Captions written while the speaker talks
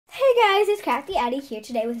guys, it's Crafty Addie here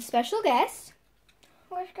today with a special guest,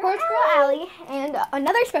 Horse Girl Allie, and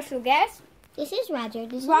another special guest. This is Rodger.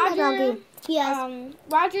 This Rodger, is my doggy. Yes.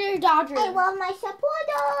 Rodger Dodger. I love my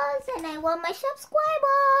supporters and I love my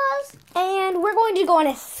subscribers. And we're going to go on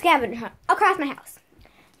a scavenger hunt across my house.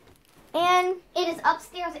 And it is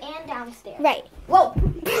upstairs and downstairs. Right. Whoa.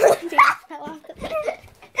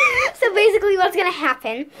 So basically, what's gonna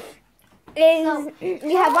happen is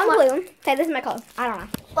we have one clue. Okay, this is my clue. I don't know.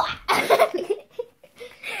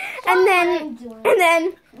 and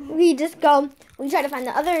then we just go. We try to find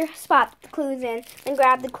the other spot the clues in, and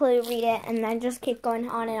grab the clue, read it, and then just keep going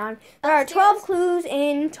on and on. There are 12 clues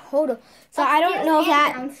in total, so I don't know if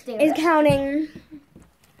that is counting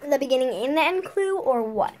the beginning and the end clue or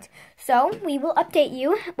what. So we will update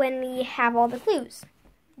you when we have all the clues.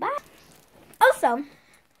 Bye. Also,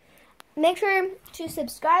 make sure to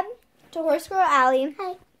subscribe to Horse Girl Allie.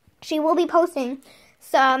 Hi. She will be posting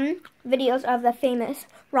some videos of the famous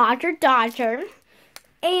Rodger Dodger.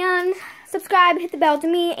 And subscribe, hit the bell to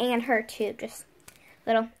me and her too. Just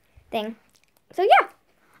little thing. So yeah,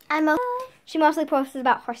 she mostly posts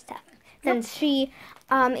about horse stuff. Since she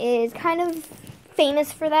is kind of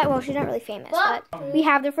famous for that. Well, she's not really famous, but we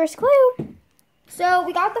have the first clue. So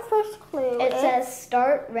we got the first clue. It says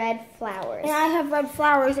start red flowers. And I have red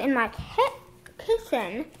flowers in my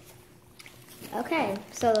kitchen. Okay,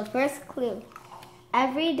 so the first clue.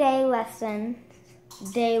 Everyday lesson,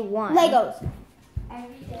 day 1. Legos.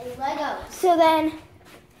 Everyday Legos. So then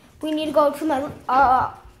we need to go to my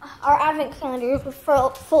our advent calendar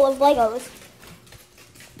full of Legos.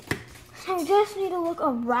 So I just need to look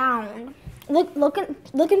around. Look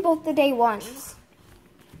in both the day ones.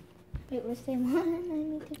 Wait, what's day 1? I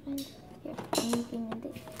need to find here. Anything in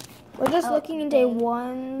day. We're just looking in day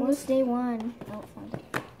 1. What's day 1? Oh, found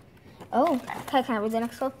it. Oh, okay, can I read the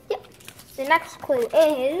next clue? Yep. The next clue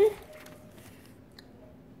is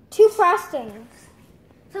 2 frostings.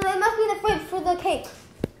 So they must be the fridge for the cake.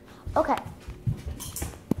 Okay.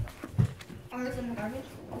 Or is it in the garbage?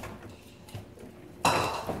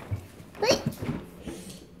 Wait.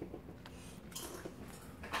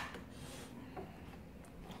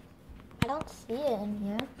 I don't see it in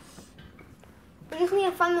here. We just need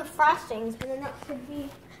to find the frostings, and then that should be.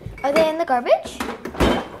 Are they in the garbage? We're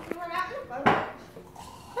not in the garbage.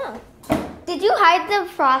 Huh. Did you hide the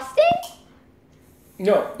frosting?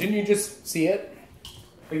 No, didn't you just see it? I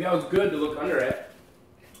think that was good to look under it.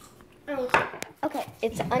 Okay,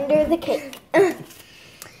 it's under the cake.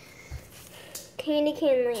 Candy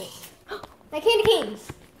cane lane. My candy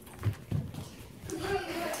canes.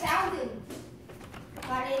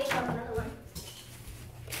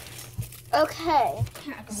 Okay.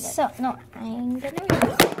 So, no, I'm gonna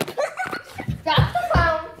Drop the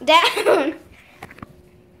phone. Down.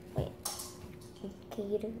 Wait.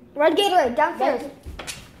 Gator. Red Gatorade, downstairs.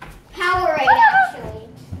 Powerade, actually.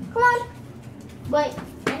 Come on. Wait,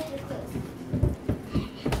 I need a clue.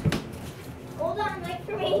 Hold on, wait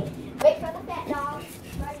for me. Wait for the fat dog.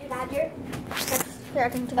 Rodger Dodger. Here, I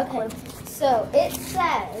can take a clue. So, it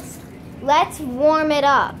says, let's warm it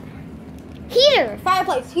up. Heater.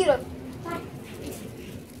 Fireplace. Heater.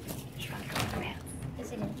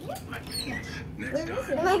 Is it in here?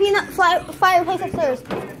 It might be in that fireplace upstairs.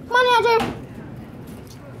 Come on, Rodger.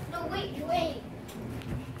 No, wait.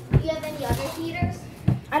 Do you have any other heaters?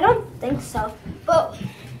 I don't think so. But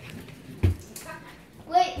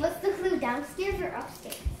Wait, what's the clue? Downstairs or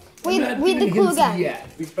upstairs? read the clue again. Yeah,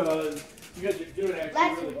 because you guys are doing it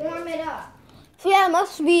Let's really warm it up. So yeah, it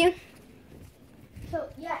must be. So,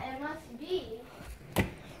 yeah, it must be.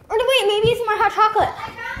 Or no, wait, maybe it's my hot chocolate. I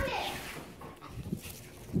found it.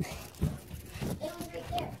 It was right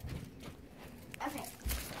there. Okay.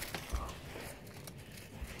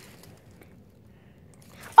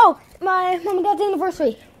 Oh, my mom and dad's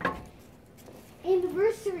anniversary.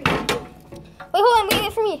 Anniversary. Wait, hold on,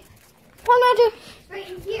 wait for me. Come on, Rodger. Right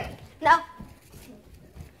in here. No.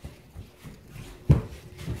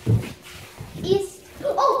 East.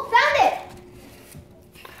 Oh, found it.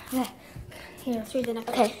 Okay. Here, let's read the next.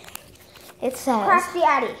 Okay. It says. Crafty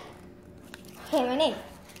Addie. Okay, my name.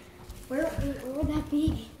 Where would that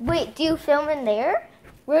be? Wait, do you film in there?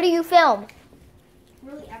 Where do you film?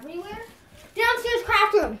 Really everywhere? Downstairs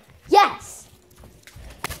craft room. Yes.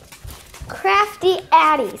 Crafty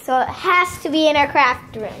Addie. So it has to be in our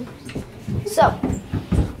craft room. So.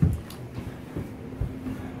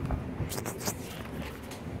 It's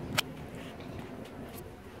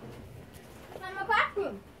in my craft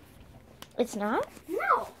room. It's not?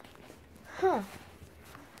 No. Huh.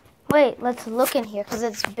 Wait, let's look in here because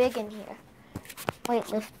it's big in here. Wait,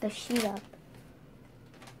 lift the sheet up.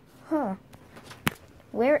 Huh.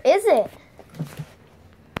 Where is it?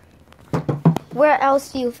 Where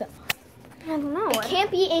else do you film? I don't know. It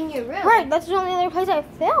can't be in your room. Right, that's the only other place I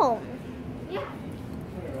film. Yeah.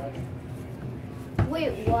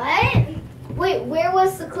 Wait, what? Wait, where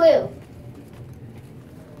was the clue?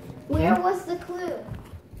 Where was the clue?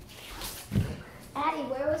 Addie,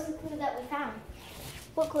 where was the clue that we found?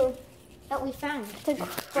 What clue? That we found. It's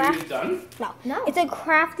a Are you done? No. It's a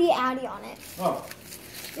Crafty Addie on it. Oh.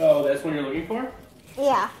 Oh, that's what you're looking for?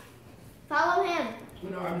 Yeah. Follow him.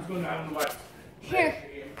 No, I'm just going down the left. Here.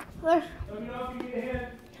 Let me know if you need a hand.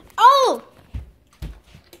 Oh!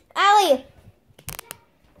 Allie.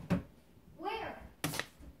 Where?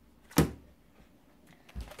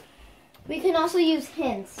 We can also use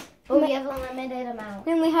hints. But we have a limited amount.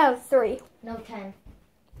 Then we have 3. No, 10.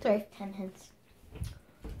 3. 10 hints.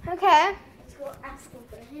 Okay. Let's go ask him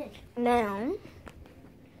for a hint. Now.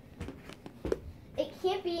 It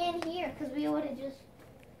can't be in here because we would have just...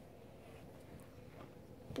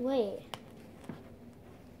 Wait.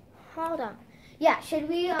 Hold on. Yeah, should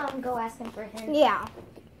we go ask him for a hint? Yeah.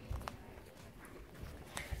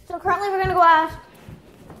 So currently we're gonna go ask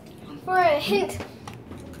for a hint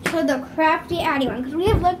for the Crafty Addie one because we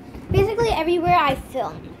have looked basically everywhere I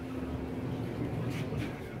film.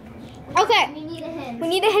 Okay. We need a hint. We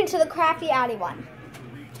need a hint to the Crafty Addie one.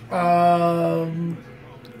 Do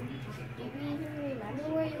you even remember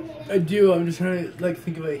where you hid it? I do. I'm just trying to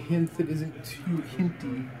think of a hint that isn't too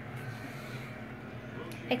hinty.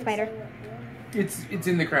 Hey, Spider. It's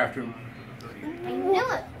in the craft room. I knew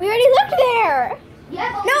it. We already looked there. Yeah,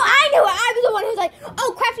 but No, I knew it. I was the one who was like,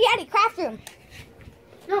 oh, Crafty Addie, craft room.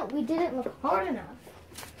 no, we didn't look hard enough.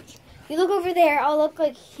 You look over there. I'll look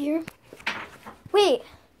like here. Wait.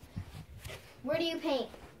 Where do you paint?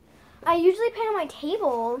 I usually paint on my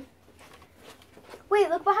table. Wait,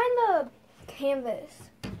 look behind the canvas.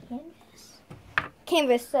 Canvas.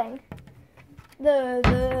 Canvas thing.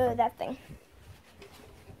 That thing.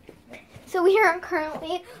 So we are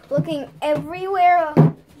currently looking everywhere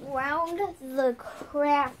around the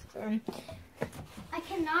craft room. I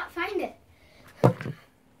cannot find it.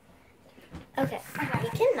 Okay. We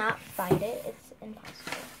cannot find it. It's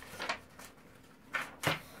impossible.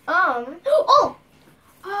 Oh,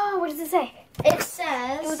 what does it say? It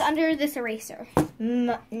says It was under this eraser.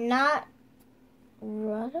 not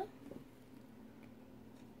Rudolph.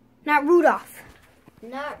 Not Rudolph.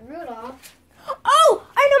 Not Rudolph. Oh,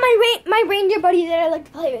 I know my reindeer buddy that I like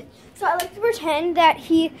to play with. So I like to pretend that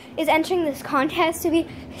he is entering this contest to be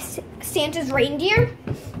Santa's reindeer.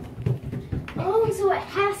 Oh, so it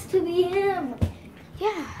has to be him.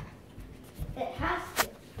 Yeah. It has to.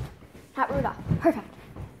 Not Rudolph. Perfect.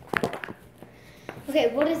 Okay,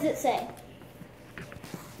 what does it say?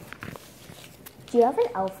 Do you have an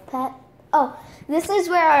elf pet? Oh, this is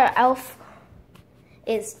where our elf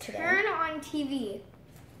is today. Turn on TV.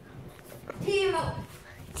 TV remote.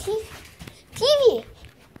 TV.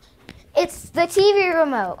 It's the TV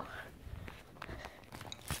remote.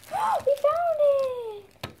 We found it.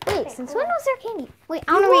 Wait, Okay, since hold when on. was there candy? Wait, I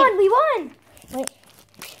We want to read. won. We won. Wait.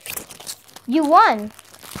 You won.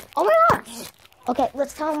 Oh my gosh. Okay,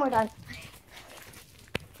 let's tell him we're done.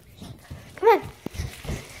 Come on.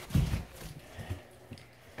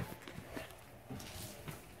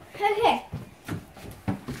 Okay.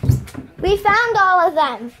 We found all of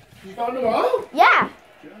them. You found them all? Yeah.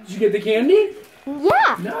 Did you get the candy?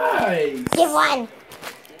 Yeah. Nice. Give one.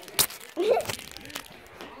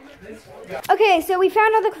 Okay, so we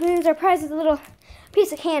found all the clues. Our prize is a little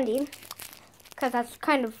piece of candy. Because that's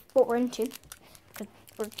kind of what we're into. Because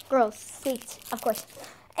we're girls, sweets, of course.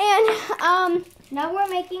 And, Now we're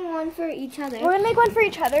making one for each other. we're going to make one for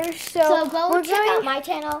each other. So go we're check out my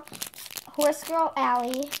channel, Horse Girl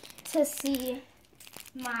Allie, to see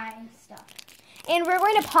my stuff. And we're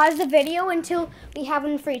going to pause the video until we have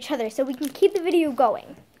one for each other. So we can keep the video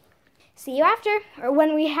going. See you after, or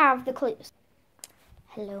when we have the clues.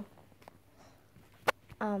 Hello.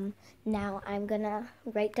 Now I'm gonna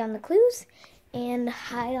write down the clues and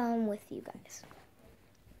hide on with you guys.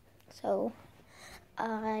 So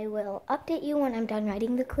I will update you when I'm done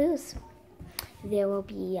writing the clues. There will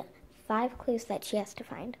be 5 clues that she has to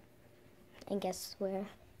find. And guess where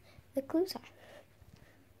the clues are?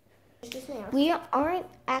 We aren't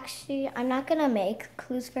actually, I'm not gonna make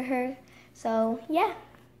clues for her. So yeah,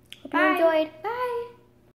 hope you enjoyed. Bye.